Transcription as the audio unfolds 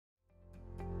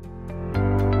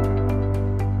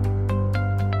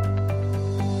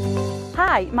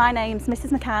Hi, my name's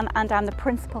Mrs McCann and I'm the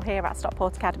principal here at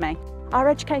Stockport Academy. Our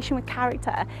education with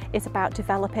character is about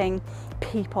developing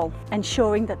people,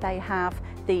 ensuring that they have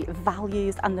the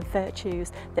values and the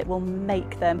virtues that will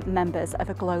make them members of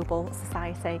a global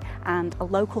society and a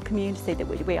local community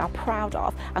that we are proud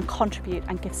of and contribute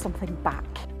and give something back.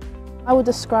 I would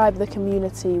describe the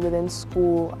community within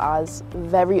school as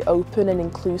very open and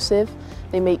inclusive.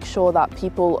 They make sure that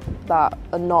people that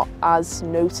are not as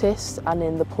noticed and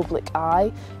in the public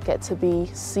eye get to be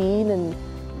seen and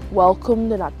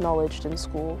welcomed and acknowledged in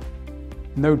school.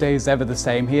 No day is ever the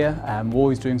same here. We're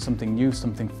always doing something new,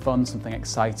 something fun, something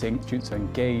exciting. Students are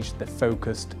engaged, they're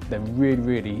focused, they're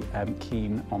really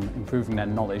keen on improving their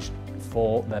knowledge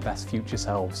for their best future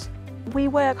selves. We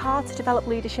work hard to develop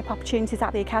leadership opportunities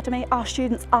at the Academy. Our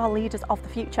students are leaders of the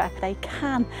future. They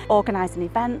can organise an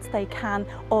event, they can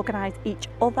organise each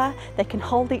other, they can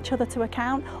hold each other to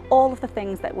account, all of the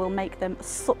things that will make them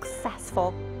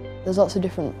successful. There's lots of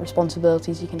different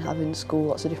responsibilities you can have in school,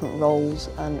 lots of different roles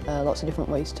and lots of different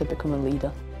ways to become a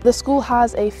leader. The school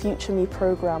has a Future Me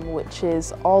programme which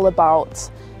is all about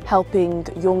helping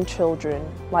young children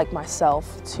like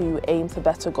myself to aim for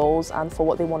better goals and for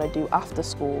what they want to do after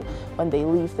school when they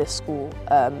leave this school,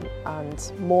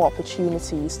 and more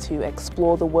opportunities to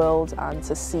explore the world and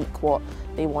to seek what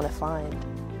they want to find.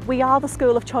 We are the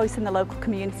school of choice in the local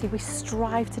community. We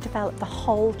strive to develop the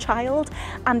whole child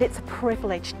and it's a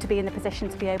privilege to be in the position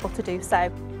to be able to do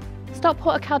so.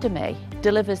 Stockport Academy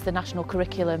delivers the national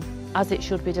curriculum as it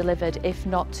should be delivered, if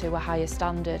not to a higher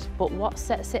standard. But what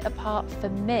sets it apart for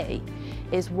me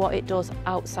is what it does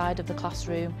outside of the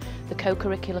classroom, the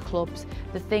co-curricular clubs,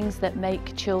 the things that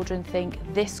make children think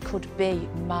this could be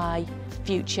my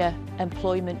future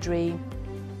employment dream.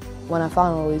 When I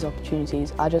found all these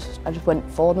opportunities, I just went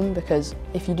for them, because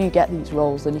if you do get these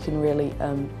roles, then you can really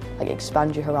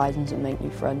expand your horizons and make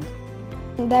new friends.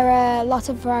 There are a lot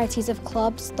of varieties of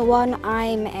clubs. The one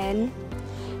I'm in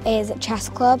is Chess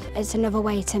Club. It's another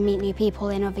way to meet new people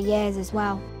in other years as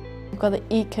well. We've got the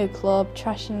Eco Club,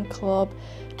 Trashing Club,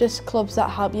 just clubs that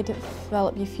help you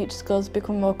develop your future skills,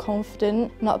 become more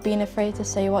confident, not being afraid to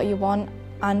say what you want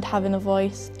and having a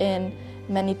voice in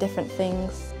many different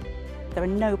things. There are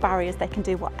no barriers, they can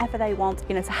do whatever they want,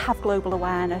 to have global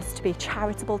awareness, to be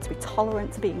charitable, to be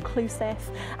tolerant, to be inclusive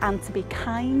and to be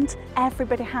kind.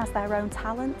 Everybody has their own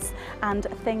talents and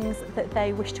things that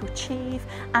they wish to achieve,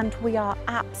 and we are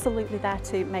absolutely there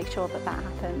to make sure that that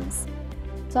happens.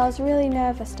 So I was really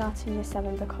nervous starting year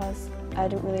 7 because I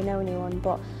didn't really know anyone,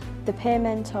 but the peer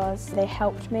mentors, they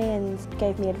helped me and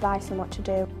gave me advice on what to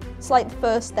do. It's like the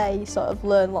first day you sort of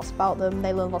learn lots about them,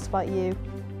 they learn lots about you.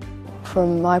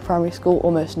 From my primary school,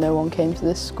 almost no one came to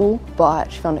this school, but I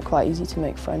actually found it quite easy to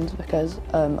make friends because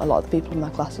a lot of the people in my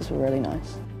classes were really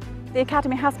nice. The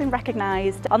Academy has been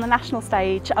recognised on the national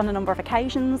stage on a number of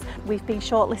occasions. We've been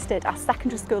shortlisted as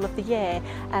Secondary School of the Year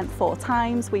 4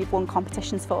 times. We've won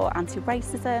competitions for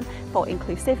anti-racism, for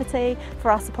inclusivity,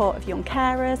 for our support of young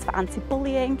carers, for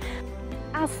anti-bullying.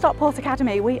 As Stockport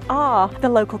Academy, we are the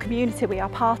local community, we are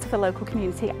part of the local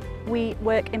community. We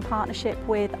work in partnership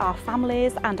with our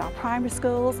families and our primary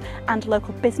schools and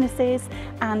local businesses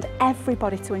and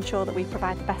everybody to ensure that we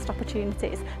provide the best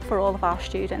opportunities for all of our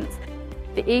students.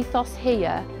 The ethos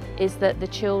here is that the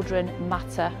children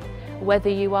matter. Whether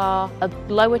you are a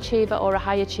low achiever or a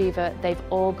high achiever, they've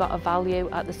all got a value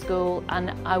at the school,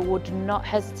 and I would not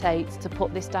hesitate to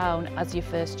put this down as your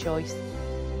first choice.